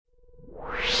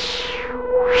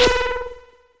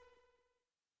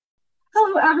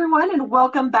everyone, and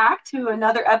welcome back to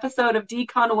another episode of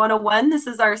Decon 101. This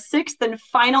is our sixth and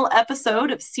final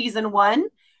episode of season one.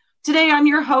 Today, I'm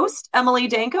your host, Emily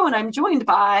Danko, and I'm joined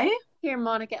by... Here,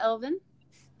 Monica Elvin.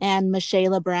 And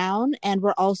Michaela Brown. And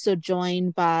we're also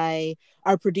joined by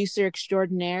our producer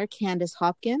extraordinaire, Candace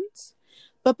Hopkins.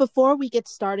 But before we get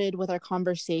started with our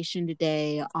conversation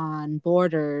today on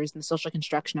borders and the social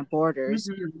construction of borders,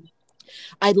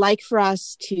 I'd like for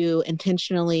us to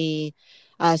intentionally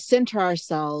center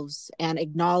ourselves and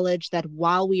acknowledge that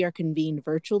while we are convened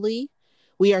virtually,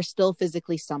 we are still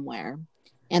physically somewhere,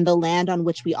 and the land on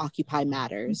which we occupy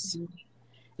matters.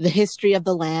 The history of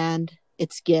the land,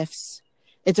 its gifts,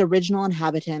 its original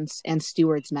inhabitants, and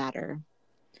stewards matter.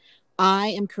 I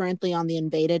am currently on the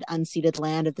invaded, unceded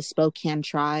land of the Spokane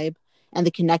tribe and the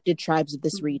connected tribes of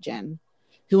this region,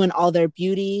 who in all their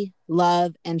beauty,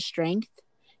 love, and strength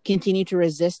continue to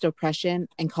resist oppression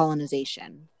and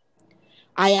colonization.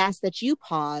 I ask that you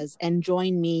pause and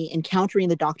join me in countering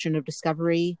the doctrine of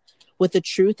discovery with the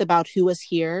truth about who was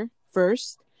here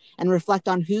first, and reflect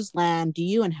on whose land do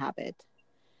you inhabit.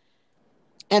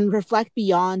 And reflect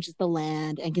beyond just the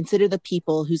land and consider the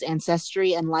people whose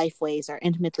ancestry and lifeways are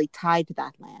intimately tied to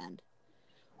that land.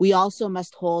 We also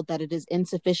must hold that it is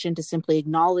insufficient to simply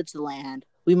acknowledge the land.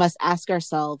 We must ask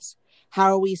ourselves,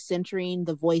 how are we centering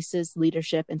the voices,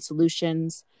 leadership, and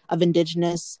solutions of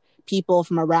Indigenous people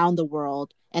from around the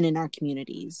world and in our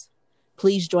communities?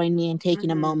 Please join me in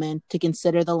taking a moment to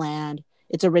consider the land,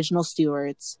 its original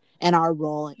stewards, and our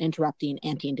role in interrupting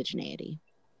anti-Indigeneity.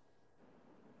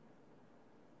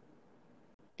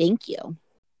 Thank you.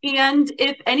 And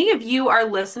if any of you, our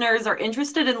listeners, are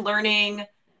interested in learning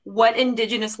what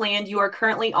Indigenous land you are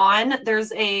currently on,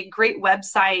 there's a great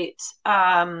website.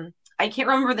 I can't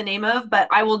remember the name of, but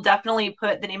I will definitely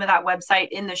put the name of that website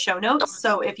in the show notes.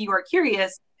 So if you are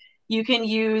curious, you can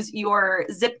use your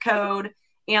zip code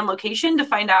and location to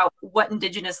find out what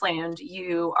Indigenous land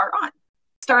you are on.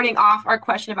 Starting off our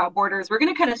question about borders, we're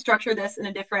going to kind of structure this in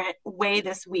a different way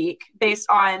this week based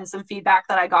on some feedback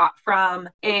that I got from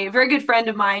a very good friend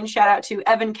of mine. Shout out to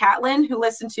Evan Catlin, who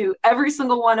listened to every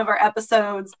single one of our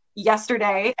episodes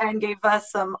yesterday and gave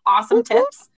us some awesome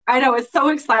tips. I know, it's so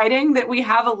exciting that we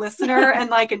have a listener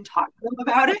and I can talk to them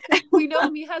about it. We know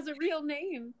him, he has a real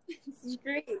name. This is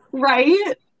great.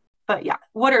 Right? But yeah,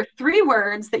 what are 3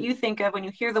 words that you think of when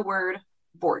you hear the word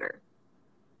border?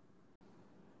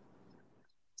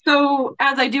 So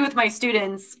as I do with my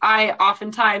students, I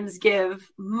oftentimes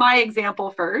give my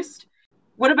example first.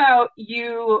 What about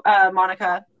you,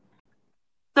 Monica?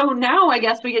 So now I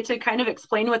guess we get to kind of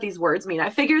explain what these words mean. I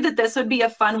figured that this would be a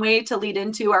fun way to lead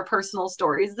into our personal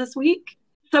stories this week.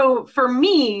 So for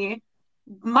me,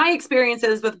 my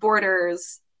experiences with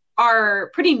borders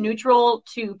are pretty neutral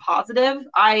to positive.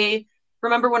 I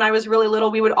remember when I was really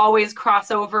little, we would always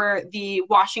cross over the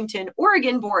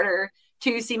Washington-Oregon border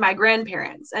to see my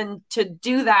grandparents. And to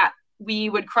do that, we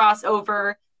would cross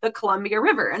over the Columbia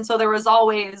River. And so there was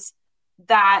always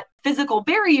that physical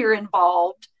barrier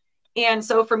involved. And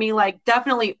so for me, like,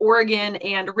 definitely Oregon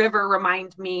and river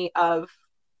remind me of,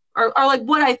 or like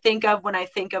what I think of when I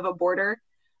think of a border.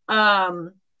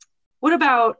 What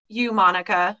about you,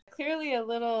 Monica? Clearly a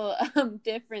little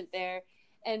different there.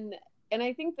 And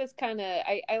I think this kind of,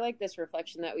 I like this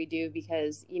reflection that we do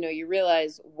because, you know, you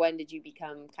realize when did you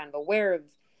become kind of aware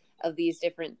of these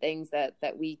different things that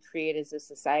we create as a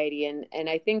society. And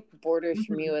I think borders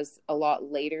for me was a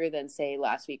lot later than, say,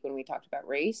 last week when we talked about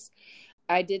race.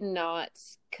 I did not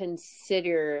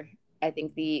consider, I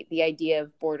think, the idea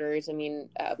of borders. I mean,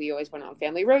 we always went on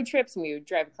family road trips and we would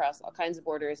drive across all kinds of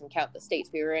borders and count the states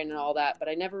we were in and all that. But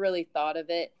I never really thought of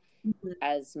it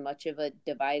as much of a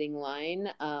dividing line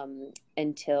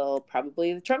until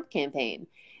probably the Trump campaign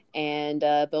and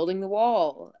building the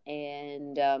wall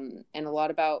and a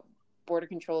lot about border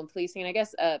control and policing. And I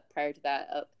guess prior to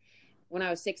that, when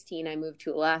I was 16, I moved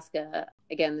to Alaska.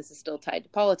 Again, this is still tied to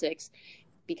politics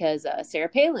because Sarah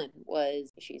Palin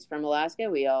she's from Alaska.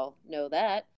 We all know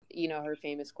that. You know, her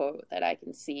famous quote that I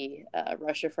can see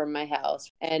Russia from my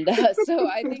house. And so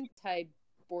I think tied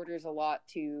borders a lot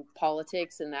to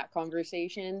politics in that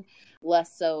conversation,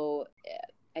 less so,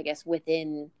 I guess,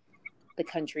 within the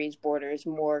country's borders,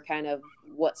 more kind of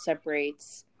what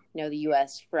separates, you know, the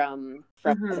U.S. from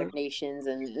other nations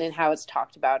and how it's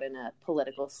talked about in a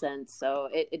political sense. So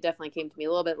it definitely came to me a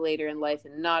little bit later in life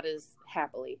and not as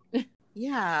happily.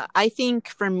 Yeah, I think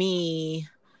for me,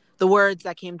 the words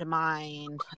that came to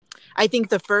mind, I think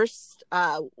the first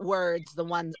words, the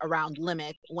ones around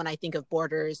limit, when I think of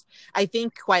borders, I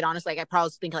think, quite honestly, like I probably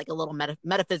think like a little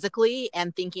metaphysically,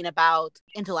 and thinking about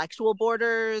intellectual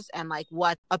borders and like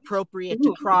what appropriate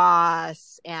to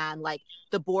cross, and like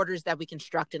the borders that we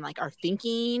construct in like our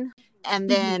thinking. And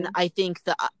then I think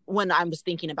when I was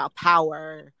thinking about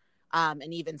power,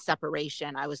 and even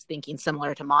separation, I was thinking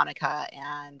similar to Monica,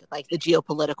 and like the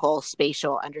geopolitical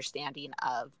spatial understanding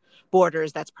of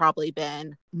borders that's probably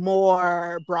been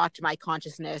more brought to my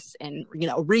consciousness in,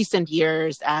 recent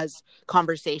years as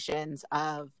conversations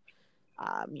of,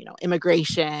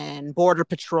 immigration, border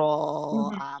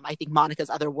patrol. I think Monica's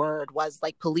other word was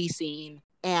like policing.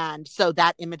 And so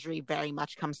that imagery very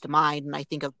much comes to mind. And I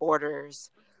think of borders.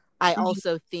 I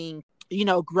also think,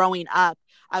 growing up,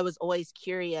 I was always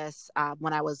curious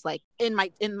when I was like in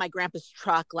my grandpa's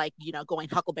truck, like, going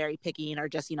huckleberry picking, or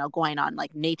just, going on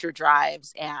like nature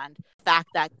drives, and the fact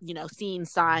that, seeing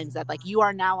signs that like you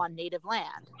are now on native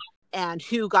land, and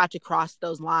who got to cross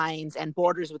those lines, and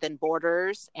borders within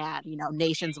borders, and,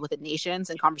 nations within nations,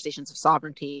 and conversations of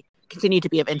sovereignty continue to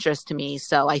be of interest to me.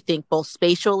 So I think both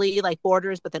spatially like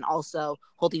borders, but then also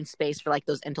holding space for like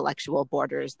those intellectual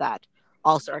borders that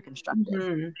also are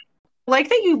constructed. Like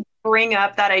that you bring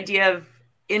up that idea of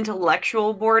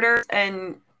intellectual borders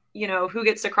and, who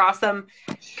gets to cross them.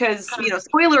 Because,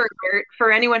 spoiler alert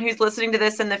for anyone who's listening to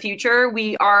this in the future,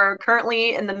 we are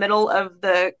currently in the middle of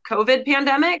the COVID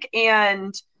pandemic,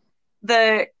 and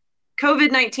the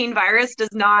COVID-19 virus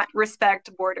does not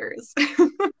respect borders.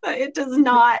 It does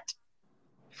not.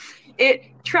 It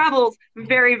travels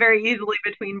very, very easily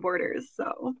between borders.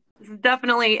 So it's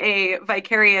definitely a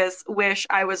vicarious wish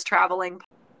I was traveling.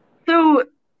 So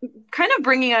kind of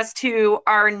bringing us to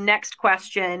our next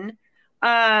question.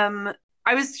 I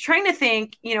was trying to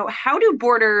think, how do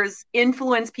borders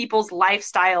influence people's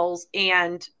lifestyles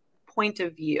and point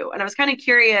of view? And I was kind of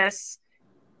curious,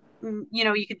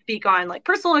 you could speak on like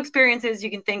personal experiences, you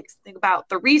can think about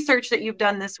the research that you've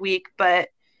done this week, but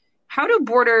how do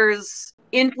borders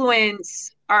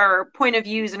influence our point of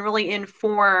views and really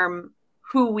inform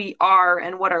who we are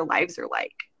and what our lives are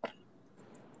like?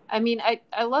 I mean,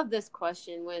 I love this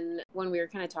question. When we were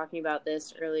kind of talking about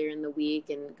this earlier in the week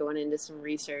and going into some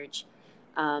research,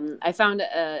 I found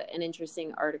an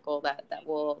interesting article that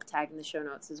we'll tag in the show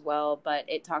notes as well. But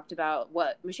it talked about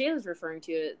what Michelle is referring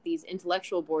to, these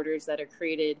intellectual borders that are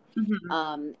created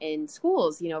in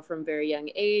schools. From very young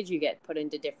age, you get put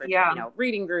into different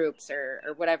reading groups or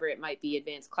whatever it might be,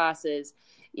 advanced classes.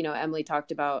 Emily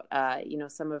talked about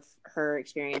some of her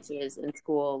experiences in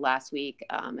school last week,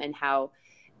 and how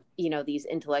these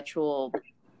intellectual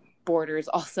borders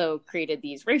also created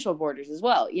these racial borders as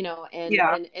well,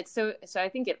 and it's so I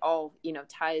think it all,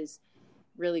 ties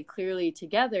really clearly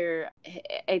together.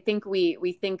 I think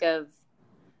we think of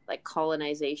like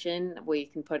colonization, we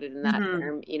can put it in that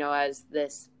term, as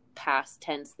this past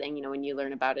tense thing. When you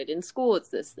learn about it in school, it's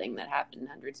this thing that happened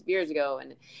hundreds of years ago,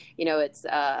 and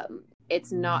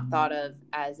it's not thought of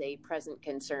as a present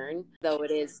concern, though it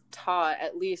is taught,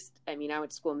 at least, I went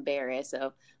to school in Bay Area,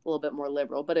 so a little bit more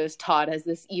liberal, but it was taught as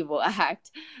this evil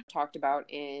act talked about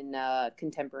in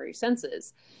contemporary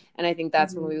senses. And I think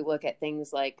that's when we look at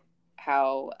things like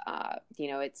how,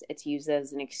 it's used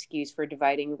as an excuse for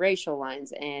dividing racial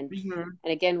lines. And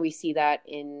again, we see that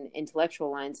in intellectual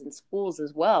lines in schools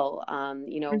as well.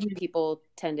 People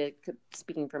tend to,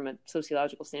 speaking from a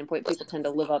sociological standpoint, people tend to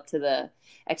live up to the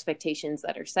expectations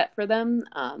that are set for them.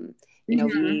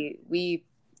 We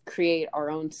create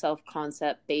our own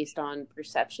self-concept based on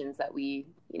perceptions that we,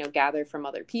 gather from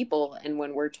other people. And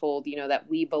when we're told, that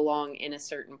we belong in a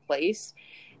certain place,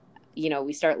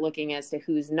 we start looking as to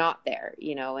who's not there,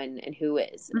 and who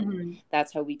is. And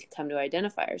that's how we come to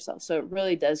identify ourselves. So it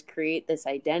really does create this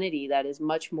identity that is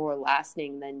much more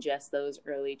lasting than just those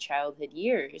early childhood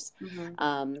years.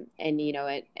 And,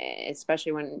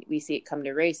 especially when we see it come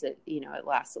to race, it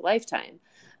lasts a lifetime.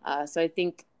 So I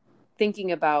think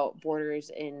thinking about borders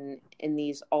in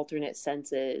these alternate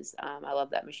senses, I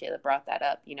love that Michelle brought that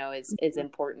up, is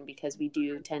important, because we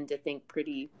do tend to think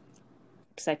pretty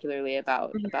secularly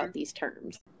about these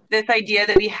terms. This idea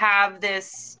that we have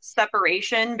this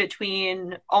separation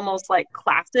between almost like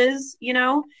classes,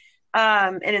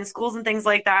 and in schools and things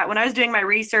like that. When I was doing my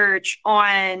research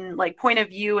on like point of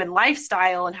view and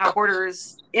lifestyle and how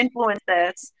borders influence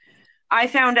this, I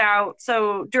found out,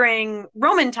 so during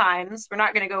Roman times, we're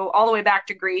not going to go all the way back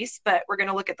to Greece, but we're going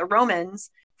to look at the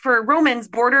Romans. For Romans,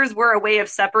 borders were a way of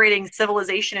separating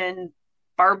civilization and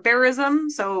barbarism.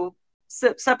 So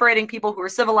separating people who are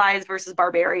civilized versus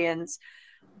barbarians.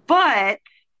 But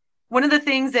one of the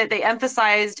things that they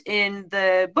emphasized in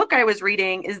the book I was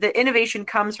reading is that innovation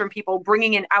comes from people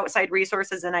bringing in outside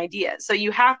resources and ideas. So you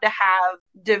have to have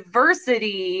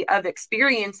diversity of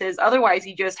experiences. Otherwise,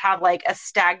 you just have like a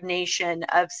stagnation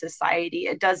of society.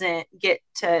 It doesn't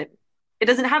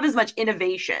have as much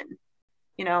innovation,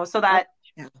 so that,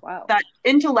 that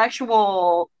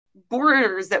intellectual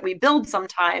borders that we build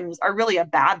sometimes are really a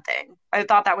bad thing. I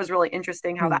thought that was really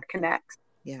interesting how that connects.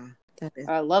 Yeah.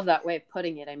 I love that way of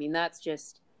putting it. I mean, that's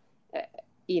just,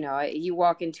 you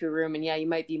walk into a room and you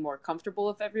might be more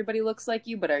comfortable if everybody looks like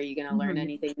you, but are you going to learn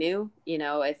anything new?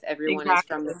 If everyone is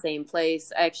from the same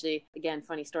place. Actually, again,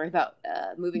 funny story about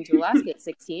moving to Alaska at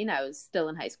 16. I was still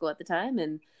in high school at the time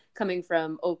and coming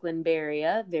from Oakland Bay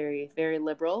Area, very, very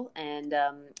liberal. And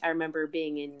I remember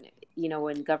being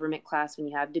in government class when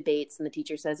you have debates and the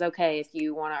teacher says, okay, if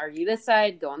you want to argue this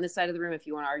side, go on this side of the room. If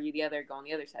you want to argue the other, go on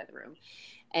the other side of the room.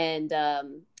 And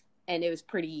it was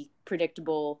pretty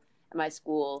predictable at my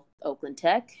school, Oakland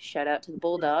Tech. Shout out to the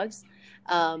Bulldogs.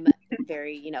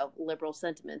 Very, liberal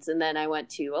sentiments. And then I went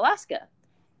to Alaska,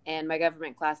 and my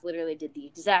government class literally did the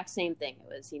exact same thing. It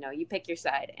was, you pick your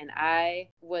side. And I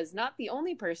was not the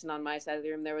only person on my side of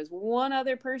the room. There was one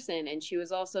other person, and she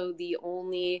was also the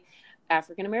only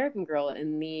African-American girl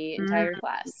in the entire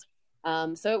class.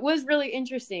 So it was really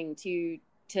interesting to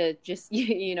just,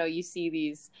 you see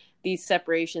these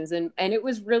separations, and it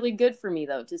was really good for me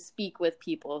though to speak with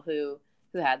people who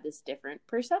had this different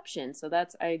perception. So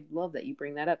I love that you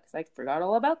bring that up, because I forgot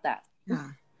all about that. Yeah,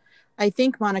 I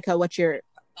think, Monica, what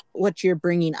you're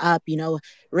bringing up,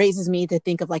 raises me to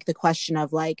think of like the question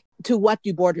of like, to what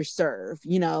do borders serve,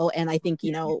 and I think,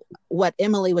 what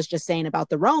Emily was just saying about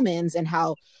the Romans and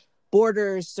how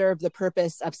borders serve the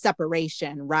purpose of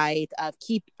separation, right?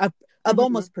 Of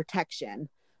almost protection,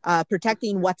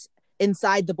 protecting what's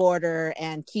inside the border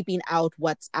and keeping out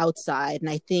what's outside. And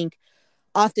I think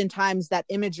oftentimes that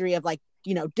imagery of like,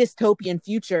 dystopian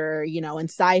future, and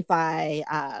sci-fi,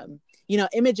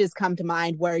 images come to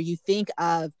mind where you think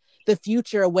of the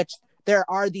future, which there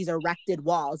are these erected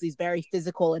walls, these very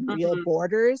physical and real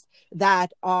borders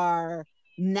that are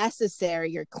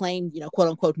necessary or claimed, quote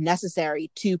unquote,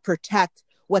 necessary to protect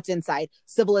what's inside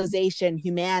civilization,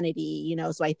 humanity,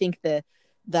 so I think that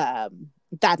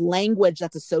language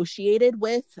that's associated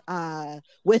with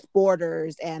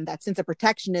borders and that sense of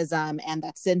protectionism and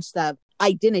that sense of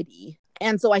identity.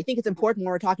 And so I think it's important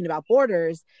when we're talking about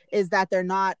borders is that they're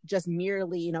not just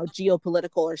merely,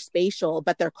 geopolitical or spatial,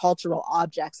 but they're cultural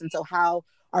objects. And so how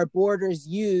are borders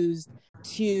used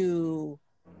to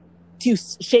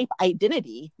shape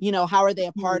identity? How are they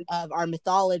a part of our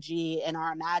mythology and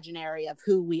our imaginary of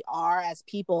who we are as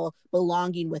people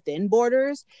belonging within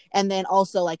borders? And then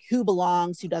also like who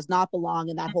belongs, who does not belong,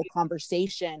 and that whole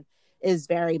conversation is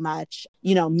very much,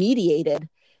 mediated.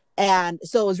 And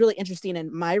so it was really interesting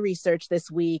in my research this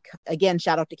week. Again,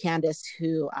 shout out to Candace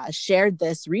who shared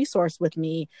this resource with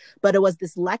me. But it was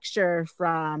this lecture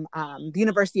from the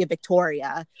University of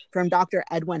Victoria from Dr.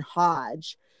 Edwin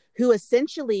Hodge, who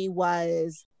essentially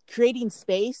was creating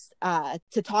space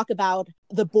to talk about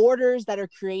the borders that are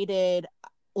created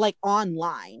like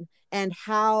online, and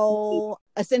how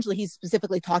essentially he's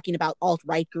specifically talking about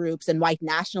alt-right groups and white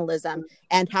nationalism,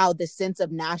 and how the sense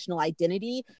of national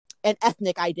identity and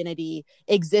ethnic identity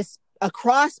exists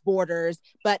across borders,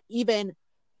 but even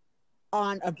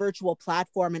on a virtual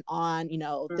platform and on,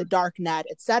 the dark net,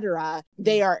 etc.,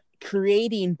 they are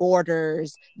creating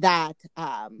borders that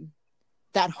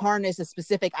harness a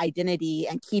specific identity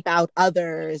and keep out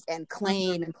others and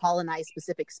claim and colonize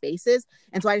specific spaces.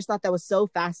 And so I just thought that was so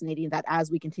fascinating that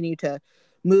as we continue to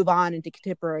move on into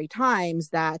contemporary times,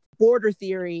 that border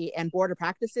theory and border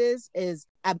practices is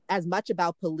as much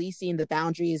about policing the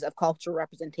boundaries of cultural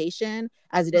representation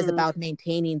as it is about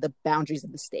maintaining the boundaries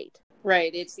of the state.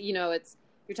 Right. It's, you're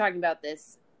talking about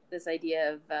this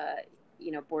idea of,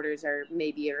 borders are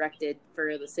maybe erected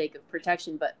for the sake of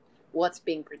protection, but what's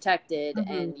being protected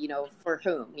and, for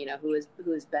whom, who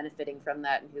is benefiting from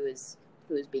that and who is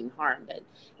being harmed. And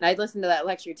I listened to that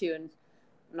lecture too, and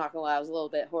I'm not gonna lie, I was a little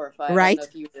bit horrified. Right. I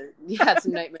don't know if you had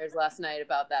some nightmares last night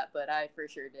about that, but I for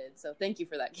sure did. So thank you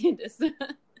for that, Candace.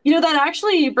 That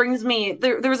actually brings me,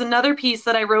 there was another piece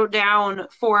that I wrote down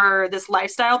for this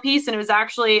lifestyle piece, and it was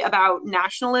actually about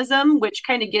nationalism, which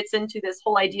kind of gets into this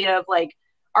whole idea of like,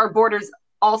 our borders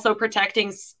also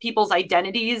protecting people's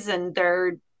identities and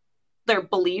their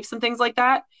beliefs and things like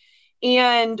that.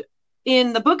 And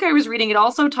in the book I was reading, it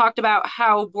also talked about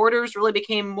how borders really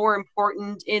became more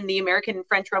important in the American and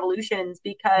French revolutions,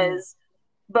 because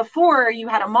before you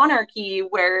had a monarchy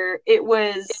where it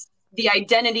was the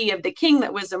identity of the king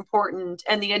that was important,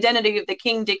 and the identity of the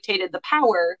king dictated the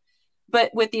power.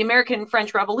 But with the American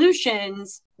French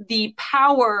revolutions, the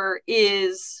power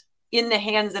is in the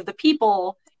hands of the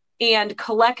people, and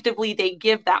collectively they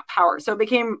give that power. So it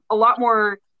became a lot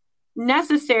more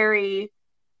necessary.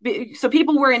 So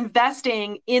people were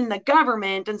investing in the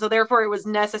government, and so therefore it was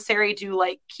necessary to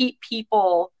like keep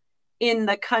people in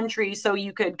the country so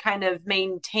you could kind of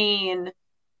maintain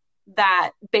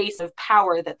that base of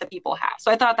power that the people have.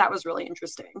 So I thought that was really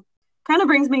interesting. Kind of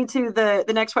brings me to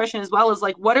the next question as well, is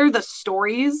like, what are the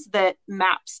stories that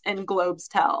maps and globes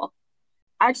tell?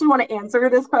 I actually want to answer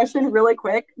this question really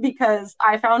quick because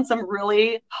I found some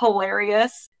really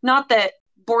hilarious, not that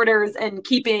borders and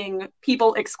keeping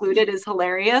people excluded is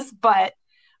hilarious, but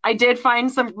I did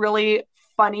find some really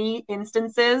funny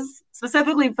instances,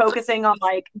 specifically focusing on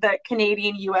like the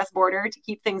Canadian-US border to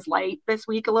keep things light this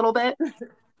week a little bit.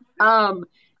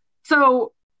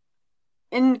 So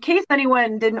in case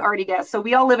anyone didn't already guess, so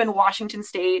we all live in Washington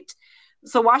State.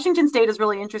 So Washington State is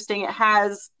really interesting. It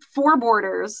has 4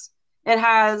 borders. It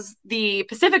has the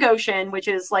Pacific Ocean, which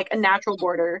is like a natural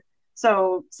border.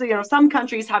 So you know, some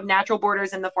countries have natural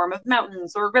borders in the form of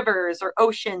mountains or rivers or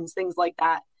oceans, things like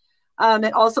that.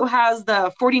 It also has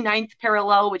the 49th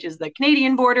parallel, which is the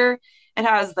Canadian border. It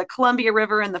has the Columbia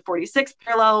River and the 46th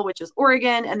parallel, which is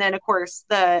Oregon. And then, of course,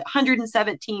 the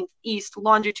 117th east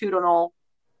longitudinal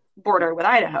border with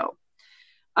Idaho.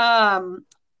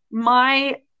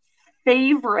 My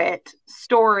favorite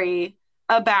story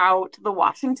about the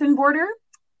Washington border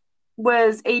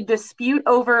was a dispute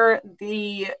over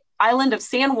the island of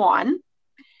San Juan.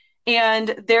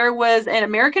 And there was an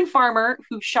American farmer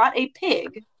who shot a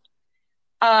pig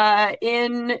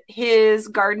in his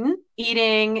garden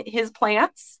eating his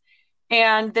plants.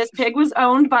 And this pig was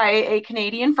owned by a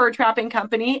Canadian fur trapping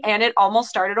company, and it almost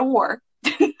started a war.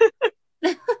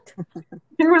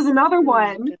 There was another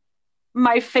one,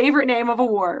 my favorite name of a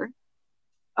war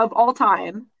of all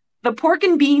time, the Pork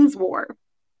and Beans War.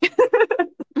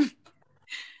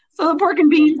 So the Pork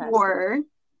and Beans War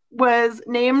was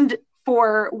named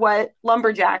for what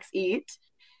lumberjacks eat.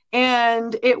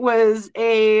 And it was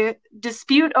a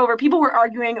dispute over, people were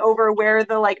arguing over where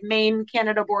the like Maine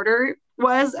Canada border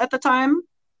was at the time.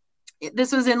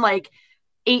 This was in like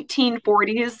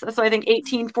 1840s. So I think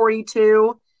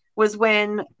 1842 was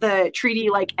when the treaty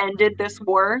like ended this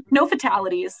war. No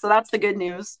fatalities, so that's the good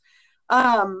news.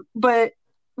 But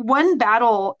one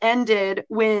battle ended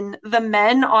when the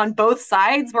men on both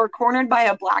sides were cornered by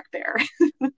a black bear.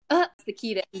 That's the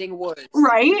key to ending wars.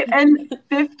 Right? And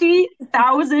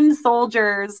 50,000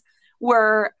 soldiers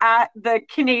were at the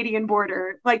Canadian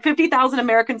border. Like 50,000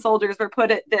 American soldiers were put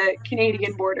at the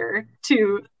Canadian border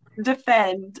to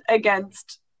defend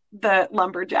against the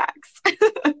lumberjacks.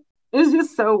 It was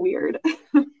just so weird.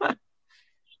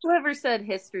 Whoever said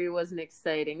history wasn't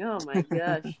exciting? Oh my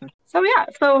gosh. So yeah,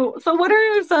 so what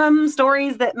are some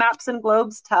stories that maps and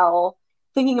globes tell,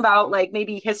 thinking about like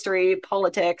maybe history,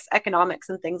 politics, economics,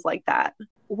 and things like that?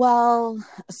 Well,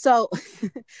 so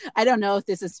I don't know if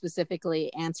this is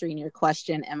specifically answering your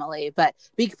question, Emily, but to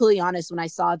be completely honest, when I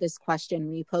saw this question,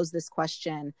 when you posed this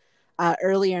question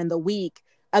earlier in the week,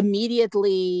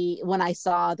 immediately when I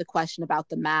saw the question about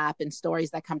the map and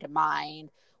stories that come to mind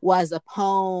was a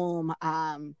poem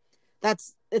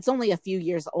it's only a few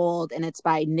years old, and it's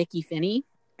by Nikki Finney.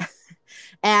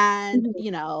 And you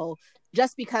know,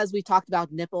 just because we talked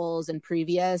about nipples in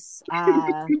previous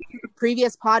podcasts,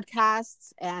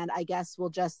 and I guess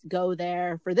we'll just go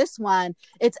there for this one.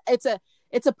 It's a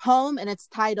poem, and it's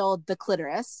titled "The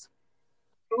Clitoris."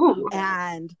 Ooh.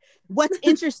 And what's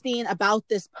interesting about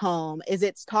this poem is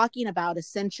it's talking about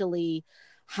essentially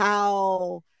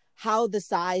how the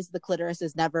size of the clitoris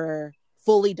is never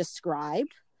fully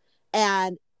described.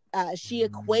 And she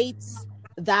equates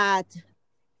that,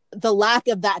 the lack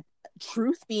of that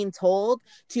truth being told,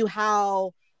 to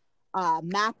how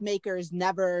map makers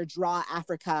never draw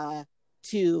Africa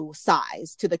to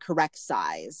the correct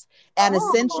size. And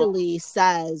essentially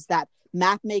says that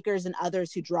map makers and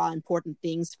others who draw important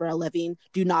things for a living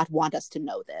do not want us to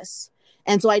know this.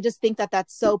 And so I just think that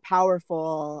that's so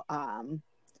powerful,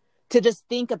 to just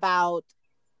think about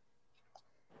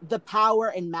the power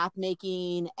in map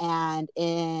making and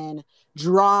in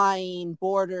drawing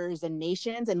borders and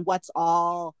nations, and what's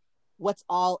all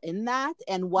in that,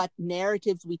 and what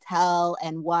narratives we tell,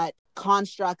 and what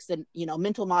constructs and, you know,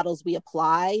 mental models we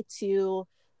apply to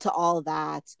all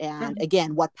that. And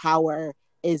again, what power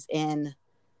is in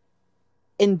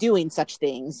doing such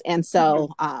things. And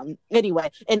so anyway,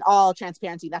 in all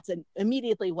transparency, that's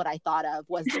immediately what I thought of,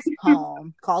 was this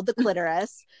poem called "The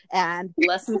Clitoris," and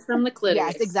lessons from the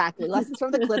clitoris. Yes, exactly. Lessons from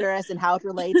the clitoris and how it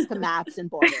relates to maps and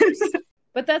borders.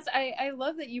 But I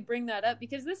love that you bring that up,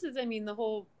 because this is, I mean, the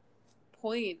whole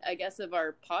point, I guess, of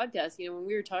our podcast, when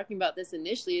we were talking about this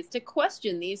initially, is to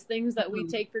question these things that we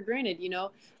take for granted.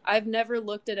 I've never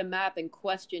looked at a map and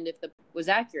questioned if the was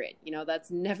accurate.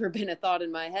 That's never been a thought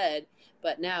in my head,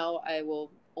 but now I will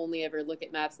only ever look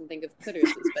at maps and think of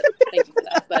clitorises, but thank you for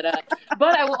that.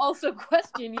 But I will also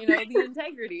question, the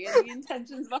integrity and the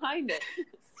intentions behind it.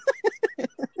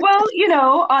 Well,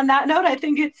 on that note, I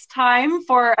think it's time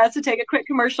for us to take a quick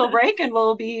commercial break, and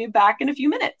we'll be back in a few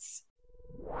minutes.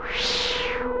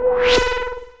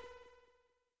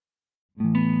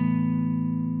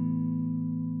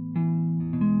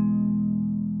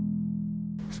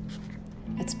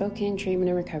 At Spokane Treatment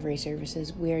and Recovery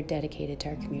Services, we are dedicated to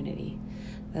our community.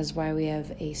 That's why we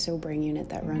have a sobering unit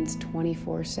that runs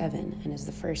 24/7 and is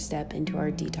the first step into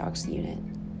our detox unit.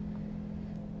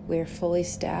 We are fully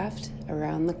staffed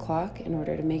around the clock in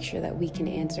order to make sure that we can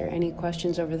answer any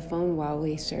questions over the phone while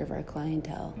we serve our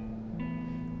clientele.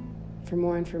 For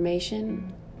more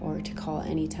information or to call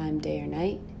anytime, day or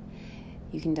night,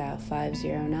 you can dial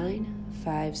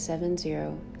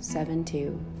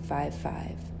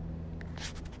 509-570-7255.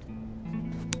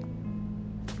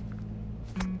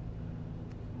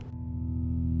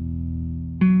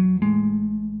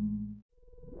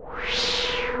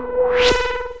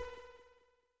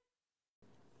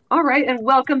 All right, and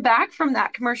welcome back from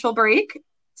that commercial break.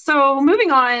 So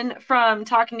moving on from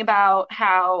talking about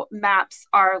how maps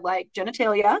are like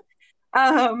genitalia,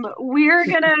 we're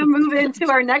going to move into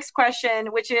our next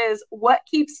question, which is what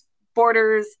keeps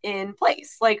borders in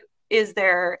place? Like, is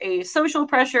there a social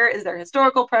pressure? Is there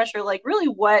historical pressure? Like, really,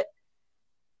 what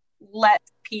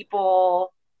lets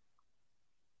people,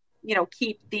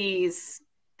 keep these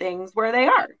things where they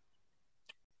are?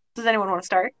 Does anyone want to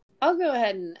start? I'll go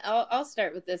ahead and I'll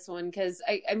start with this one, because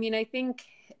I mean, I think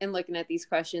in looking at these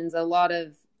questions, a lot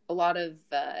of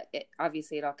it,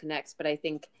 obviously it all connects, but I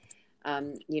think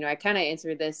I kind of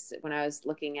answered this when I was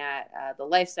looking at the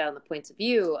lifestyle and the points of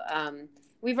view.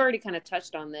 We've already kind of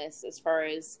touched on this as far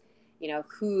as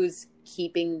who's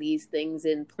keeping these things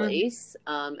in place,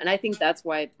 and I think that's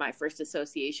why my first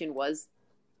association was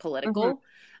political,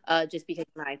 just because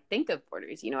when I think of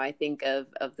borders, I think of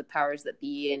the powers that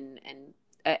be, and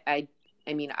I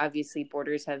mean, obviously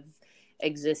borders have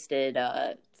existed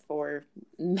for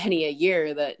many a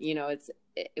year. That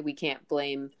we can't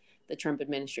blame the Trump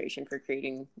administration for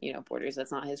creating borders.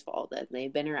 That's not his fault. That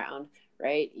they've been around,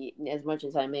 right? As much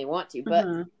as I may want to,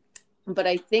 but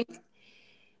I think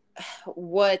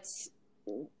what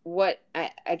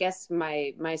I guess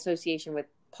my association with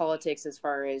politics, as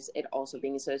far as it also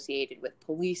being associated with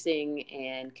policing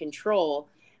and control,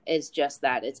 is just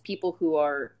that it's people who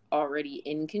are already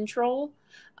in control.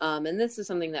 And this is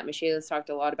something that Michela's talked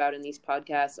a lot about in these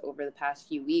podcasts over the past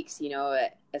few weeks,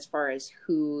 as far as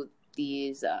who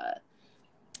these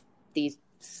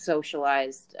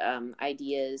socialized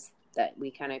ideas that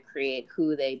we kind of create,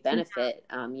 who they benefit,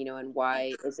 and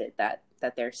why is it that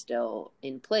they're still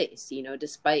in place,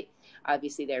 despite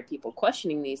obviously there are people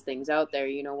questioning these things out there,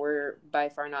 we're by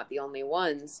far not the only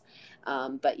ones.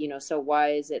 But, so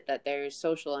why is it that there's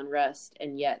social unrest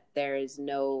and yet there is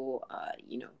no,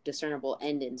 discernible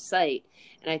end in sight?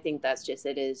 And I think that's just,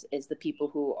 is the people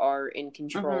who are in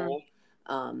control,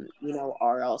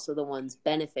 are also the ones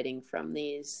benefiting from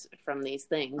these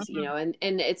things, and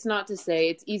it's not to say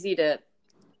it's easy to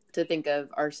think of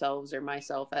ourselves or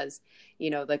myself as,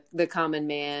 the common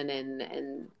man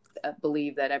and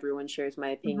believe that everyone shares my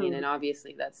opinion. And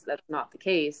obviously that's not the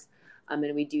case. And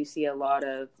we do see a lot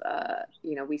of,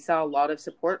 we saw a lot of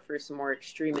support for some more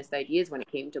extremist ideas when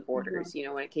it came to borders.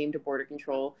 When it came to border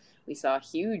control, we saw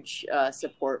huge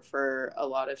support for a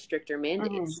lot of stricter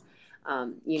mandates.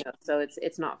 So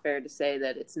it's not fair to say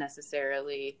that it's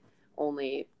necessarily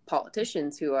only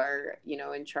politicians who are,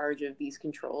 in charge of these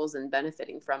controls and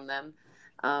benefiting from them.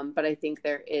 But I think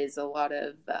there is a lot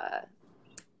of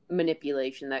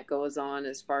manipulation that goes on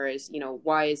as far as,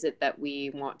 why is it that we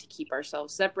want to keep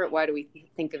ourselves separate? Why do we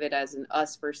think of it as an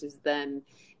us versus them?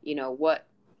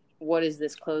 What is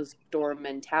this closed door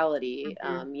mentality,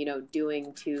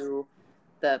 doing to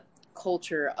the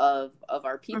culture of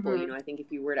our people? I think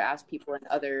if you were to ask people in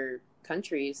other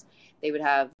countries, they would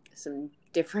have some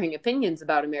differing opinions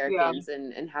about Americans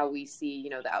and how we see,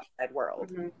 the outside world.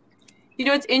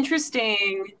 It's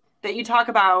interesting that you talk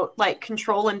about like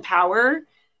control and power,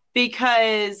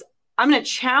 because I'm going to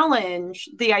challenge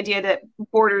the idea that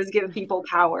borders give people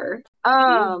power.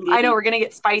 I know we're going to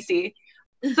get spicy.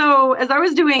 So as I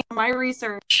was doing my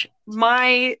research,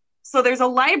 so there's a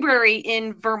library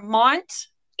in Vermont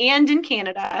and in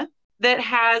Canada that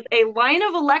has a line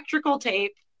of electrical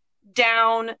tape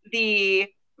down the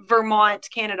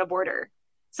Vermont-Canada border.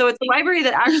 So it's a library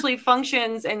that actually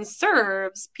functions and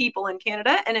serves people in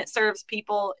Canada, and it serves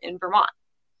people in Vermont.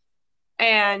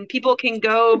 And people can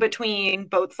go between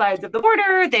both sides of the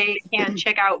border. They can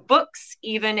check out books,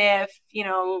 even if,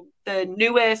 the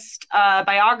newest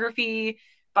biography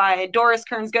by Doris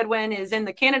Kearns Goodwin is in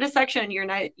the Canada section and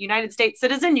you're a United States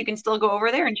citizen, you can still go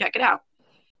over there and check it out.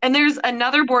 And there's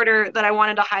another border that I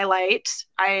wanted to highlight.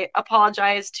 I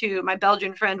apologize to my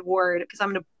Belgian friend Ward because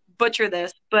I'm going to butcher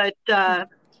this, but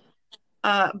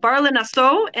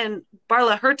Barle-Nassau and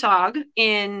Barle-Hertog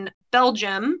in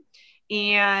Belgium.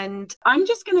 And I'm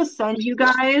just going to send you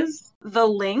guys the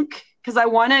link because I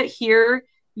want to hear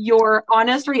your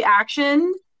honest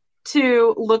reaction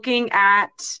to looking at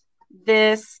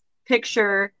this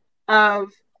picture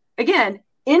of, again,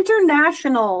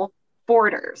 international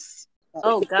borders.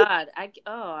 Oh God, I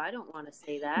don't want to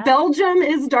say that. Belgium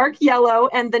is dark yellow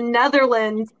and the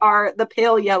Netherlands are the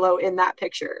pale yellow in that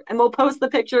picture. And we'll post the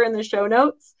picture in the show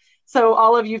notes so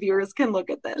all of you viewers can look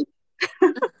at this.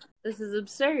 This is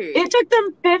absurd. It took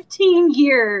them 15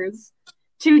 years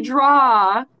to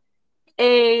draw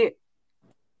a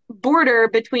border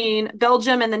between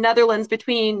Belgium and the Netherlands,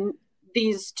 between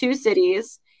these two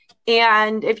cities.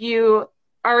 And if you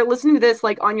are listening to this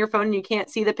like on your phone and you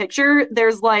can't see the picture,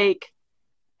 there's like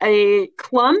a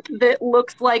clump that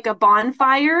looks like a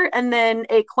bonfire and then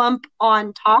a clump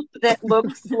on top that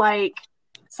looks like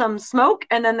some smoke,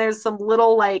 and then there's some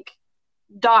little like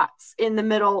dots in the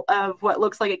middle of what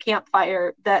looks like a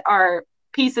campfire that are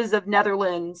pieces of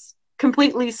Netherlands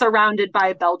completely surrounded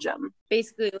by Belgium.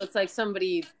 Basically, it looks like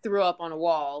somebody threw up on a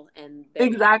wall and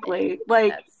exactly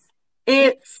like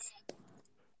it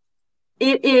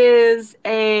is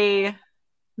a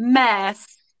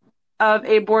mess of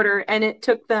a border, and it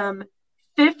took them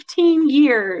 15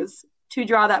 years to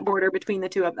draw that border between the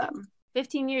two of them.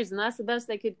 15 years, and that's the best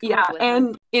they could come up with.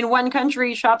 And in one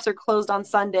country, shops are closed on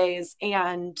Sundays,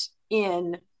 and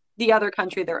in the other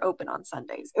country, they're open on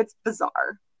Sundays. It's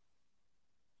bizarre.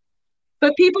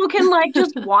 But people can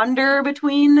just wander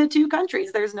between the two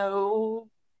countries. There's no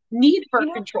need for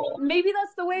control. Maybe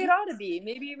that's the way it ought to be.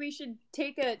 Maybe we should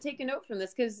take a note from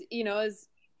this because,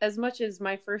 as much as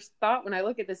my first thought when I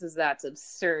look at this is that's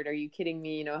absurd. Are you kidding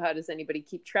me? How does anybody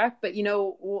keep track? But,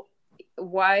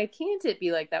 why can't it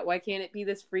be like that? Why can't it be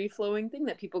this free-flowing thing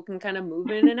that people can kind of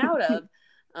move in and out of?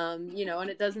 And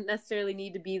it doesn't necessarily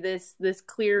need to be this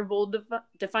clear, bold,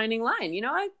 defining line.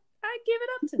 I give it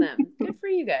up to them. Good for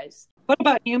you guys. What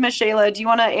about you, Miss Shayla? Do you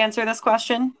want to answer this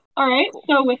question? All right.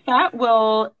 So with that,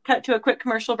 we'll cut to a quick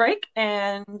commercial break,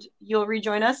 and you'll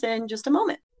rejoin us in just a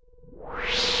moment.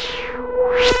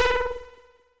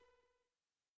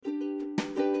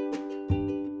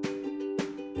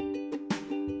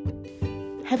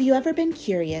 Have you ever been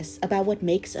curious about what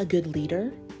makes a good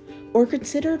leader? Or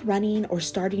considered running or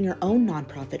starting your own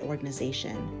nonprofit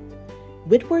organization?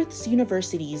 Whitworth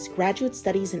University's Graduate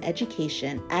Studies in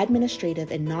Education,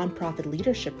 Administrative and Nonprofit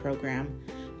Leadership program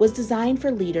was designed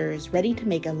for leaders ready to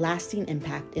make a lasting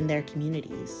impact in their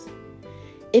communities.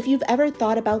 If you've ever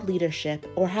thought about leadership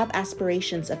or have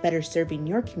aspirations of better serving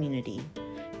your community,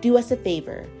 do us a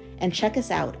favor and check us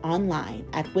out online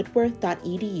at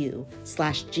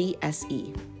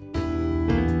whitworth.edu/GSE.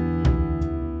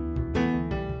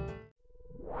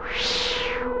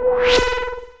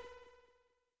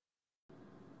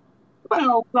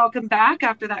 Well, welcome back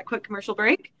after that quick commercial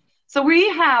break. So we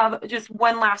have just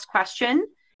one last question.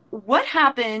 What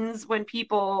happens when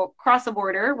people cross a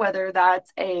border, whether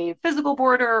that's a physical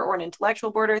border or an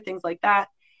intellectual border, things like that?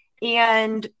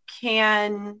 And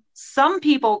can some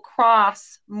people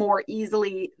cross more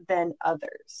easily than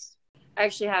others? I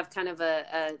actually have kind of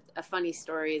a funny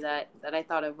story that I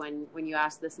thought of when you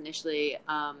asked this initially.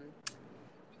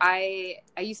 I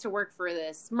used to work for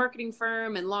this marketing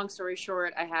firm, and long story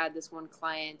short, I had this one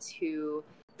client who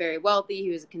very wealthy.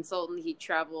 He was a consultant. He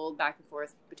traveled back and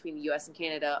forth between the U.S. and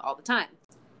Canada all the time.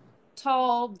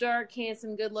 Tall, dark,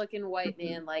 handsome, good-looking white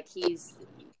man. Like he was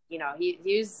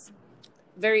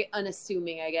very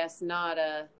unassuming, I guess.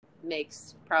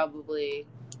 Makes probably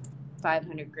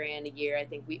 $500,000 a year. I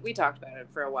think we talked about it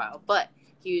for a while, but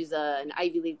he was an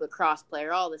Ivy League lacrosse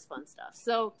player, all this fun stuff.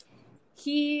 So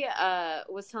he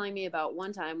was telling me about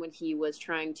one time when he was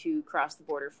trying to cross the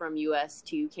border from U.S.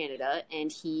 to Canada, and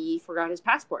he forgot his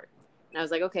passport. And I was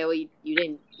like, okay, well, you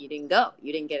didn't go.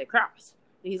 You didn't get across.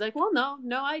 And he's like, well, no,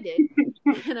 I did.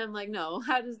 And I'm like, no,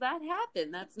 how does that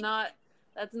happen? That's not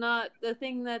the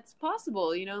thing that's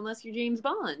possible, unless you're James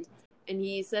Bond. And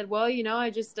he said, well, I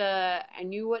just, I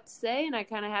knew what to say and I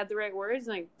kind of had the right words,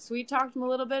 and I sweet talked him a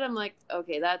little bit. I'm like,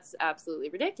 okay, that's absolutely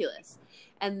ridiculous.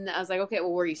 And I was like, okay,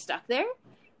 well, were you stuck there?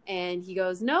 And he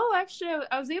goes, no, actually,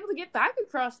 I was able to get back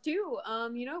across too.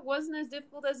 It wasn't as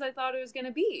difficult as I thought it was going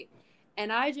to be.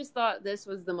 And I just thought this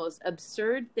was the most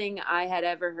absurd thing I had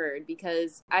ever heard,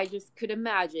 because I just could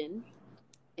imagine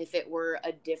if it were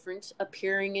a different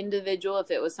appearing individual,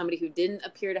 if it was somebody who didn't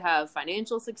appear to have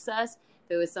financial success,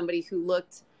 if it was somebody who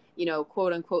looked,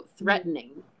 quote unquote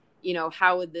threatening,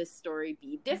 how would this story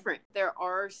be different? There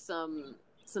are some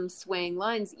swaying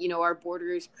lines. Our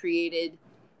border is created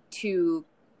to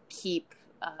keep,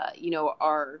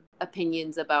 our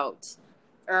opinions about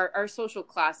our social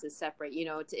classes separate.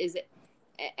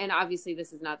 And obviously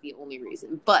this is not the only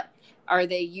reason, but are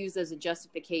they used as a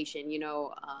justification,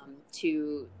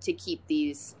 to keep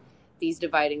these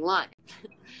dividing lines?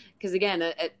 Because again,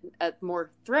 a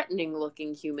more threatening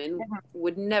looking human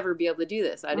would never be able to do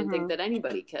this. I didn't think that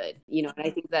anybody could, and I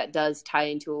think that does tie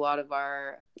into a lot of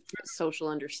our social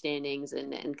understandings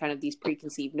and kind of these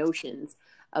preconceived notions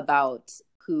about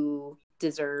who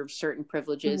deserves certain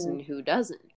privileges and who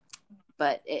doesn't.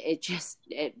 But it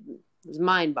was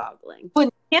mind-boggling. When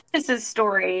Candace's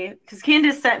story, because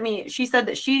Candace she said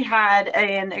that she had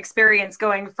an experience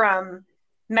going from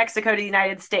Mexico to the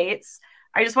United States.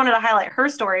 I just wanted to highlight her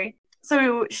story.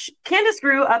 So Candace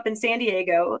grew up in San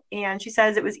Diego, and she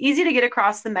says it was easy to get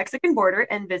across the Mexican border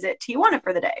and visit Tijuana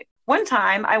for the day. One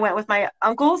time, I went with my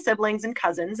uncle, siblings, and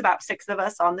cousins, about 6 of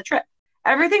us on the trip.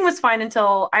 Everything was fine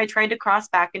until I tried to cross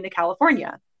back into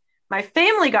California. My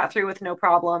family got through with no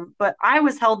problem, but I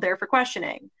was held there for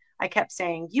questioning. I kept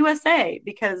saying USA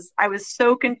because I was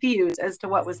so confused as to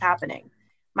what was happening.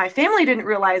 My family didn't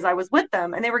realize I was with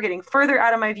them, and they were getting further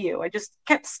out of my view. I just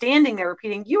kept standing there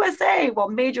repeating USA while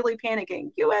majorly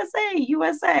panicking. USA,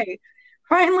 USA.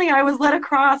 Finally, I was led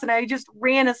across, and I just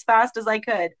ran as fast as I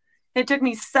could. It took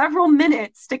me several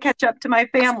minutes to catch up to my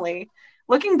family.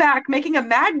 Looking back, making a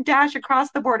mad dash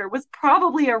across the border was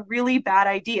probably a really bad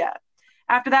idea.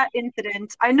 After that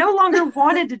incident, I no longer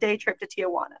wanted a day trip to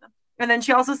Tijuana. And then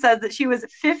she also says that she was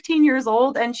 15 years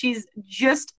old, and she's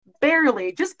just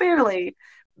barely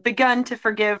begun to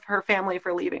forgive her family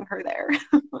for leaving her there.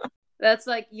 That's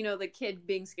like, the kid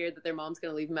being scared that their mom's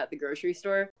going to leave him at the grocery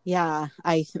store. Yeah,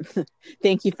 I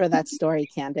thank you for that story,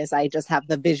 Candace. I just have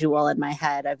the visual in my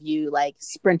head of you like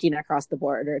sprinting across the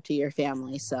border to your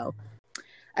family. So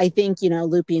I think,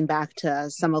 looping back to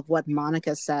some of what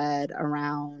Monica said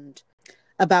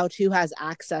about who has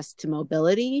access to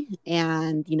mobility,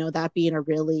 and, that being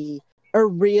a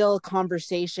real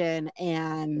conversation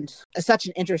and such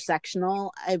an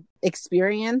intersectional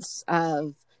experience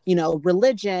of,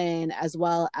 religion as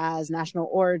well as national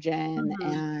origin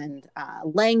and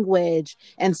language,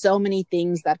 and so many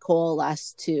things that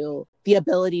coalesce to the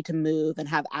ability to move and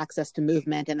have access to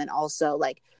movement. And then also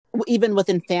like even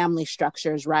within family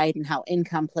structures, right? And how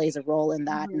income plays a role in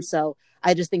that. And so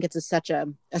I just think it's such a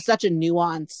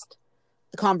nuanced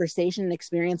conversation and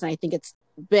experience. And I think it's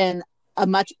been a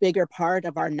much bigger part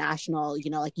of our national,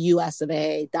 like US of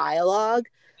A dialogue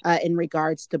in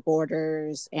regards to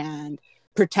borders and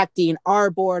protecting our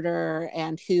border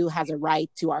and who has a right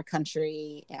to our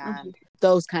country. And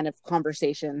those kind of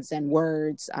conversations and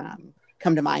words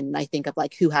come to mind. And I think of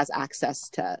like who has access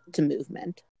to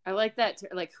movement. I like that,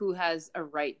 like who has a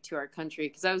right to our country,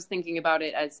 because I was thinking about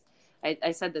it as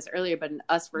I said this earlier, but an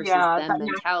us versus them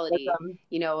mentality,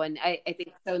 and I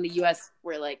think so in the US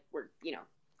we're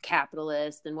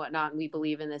capitalist and whatnot, and we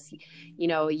believe in this,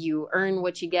 you earn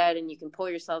what you get and you can pull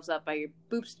yourselves up by your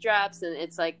bootstraps, and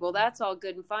it's like, well, that's all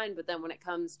good and fine, but then when it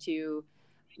comes to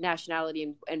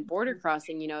nationality and border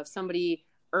crossing, if somebody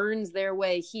earns their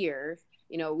way here,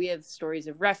 we have stories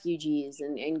of refugees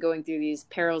and going through these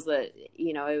perils that,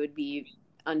 it would be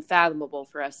unfathomable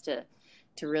for us to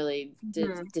really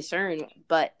discern,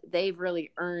 but they've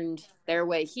really earned their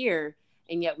way here.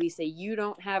 And yet we say, you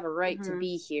don't have a right to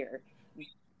be here,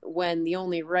 when the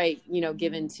only right,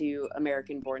 given to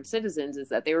American born citizens is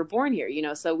that they were born here,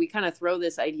 so we kind of throw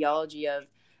this ideology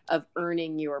of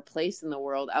earning your place in the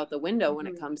world out the window when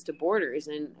it comes to borders.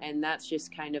 And that's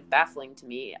just kind of baffling to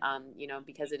me,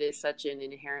 because it is such an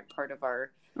inherent part of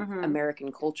our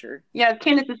American culture. Yeah.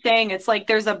 Candace is saying it's like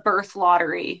there's a birth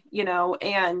lottery,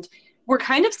 and we're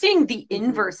kind of seeing the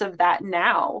inverse of that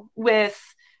now with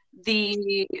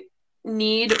the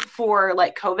need for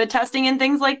like COVID testing and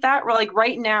things like that. We're like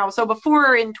right now. So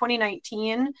before in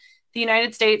 2019, the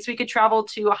United States, we could travel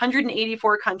to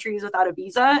 184 countries without a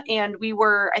visa. And we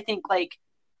were, I think, like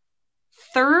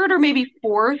 3rd or maybe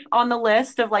 4th on the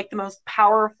list of like the most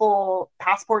powerful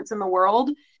passports in the world.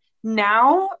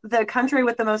 now the country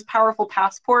with the most powerful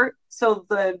passport, so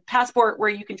the passport where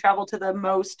you can travel to the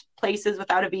most places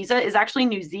without a visa, is actually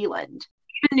New Zealand.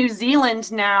 Even New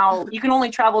Zealand now, you can only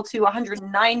travel to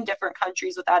 109 different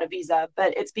countries without a visa,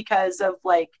 but it's because of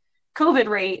like COVID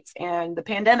rates and the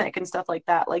pandemic and stuff like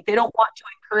that. Like they don't want to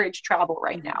encourage travel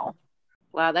right now.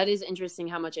 Wow, that is interesting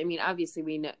how much, I mean, obviously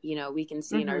we know, you know, we can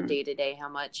see in our day to day how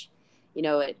much, you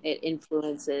know, it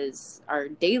influences our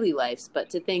daily lives, but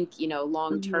to think, you know,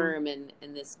 long term and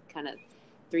in this kind of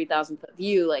 3,000 foot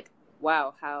view, like,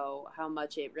 wow, how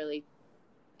much it really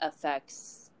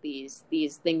affects these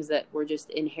things that were just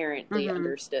inherently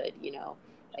understood, you know,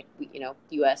 like, you know,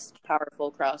 U.S.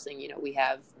 powerful crossing, you know, we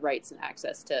have rights and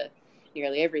access to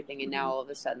nearly everything. And now all of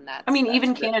a sudden that's, I mean,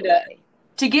 even Canada.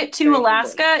 To get to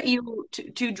Alaska,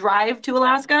 to drive to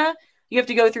Alaska, you have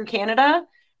to go through Canada,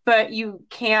 but you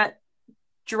can't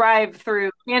drive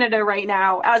through Canada right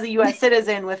now as a U.S.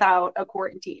 citizen without a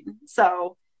quarantine.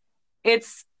 So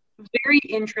it's very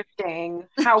interesting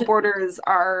how borders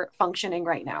are functioning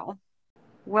right now.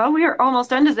 Well, we are almost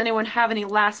done. Does anyone have any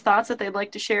last thoughts that they'd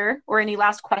like to share or any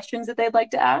last questions that they'd like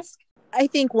to ask? I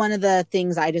think one of the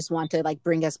things I just want to like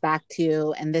bring us back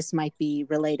to, and this might be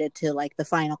related to like the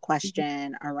final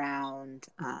question around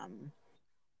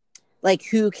like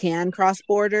who can cross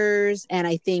borders. And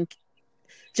I think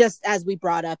just as we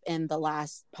brought up in the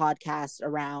last podcast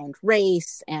around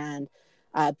race and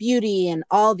beauty and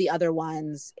all the other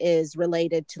ones is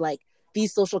related to like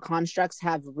these social constructs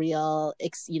have real,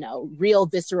 you know, real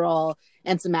visceral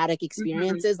and somatic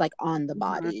experiences like on the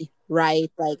body, right?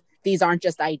 Like these aren't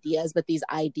just ideas, but these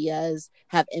ideas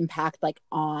have impact like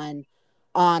on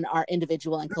our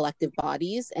individual and collective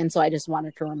bodies. And so I just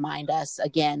wanted to remind us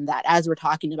again that as we're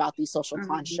talking about these social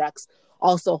constructs,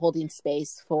 also holding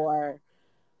space for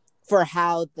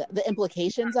how the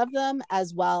implications of them,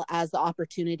 as well as the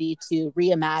opportunity to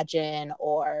reimagine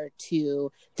or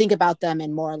to think about them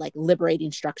in more like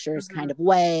liberating structures kind of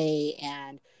way.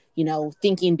 And, you know,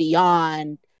 thinking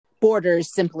beyond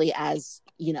borders simply as,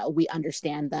 you know, we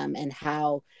understand them and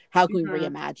how can we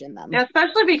reimagine them. Yeah,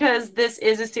 especially because this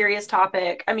is a serious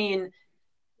topic. I mean,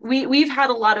 we've had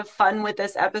a lot of fun with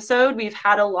this episode. We've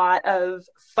had a lot of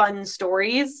fun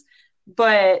stories,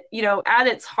 but, you know, at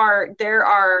its heart, there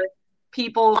are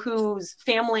people whose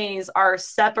families are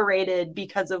separated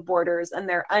because of borders and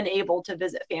they're unable to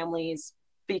visit families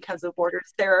because of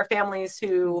borders. There are families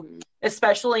who,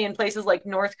 especially in places like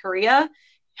North Korea,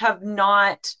 have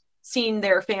not seen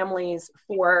their families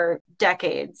for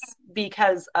decades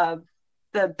because of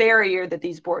the barrier that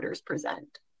these borders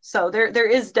present. So there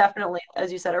is definitely,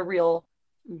 as you said, a real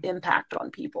impact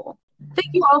on people.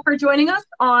 Thank you all for joining us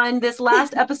on this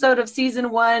last episode of season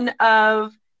 1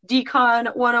 of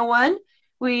Decon 101.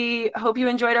 We hope you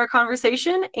enjoyed our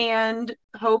conversation and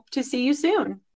hope to see you soon.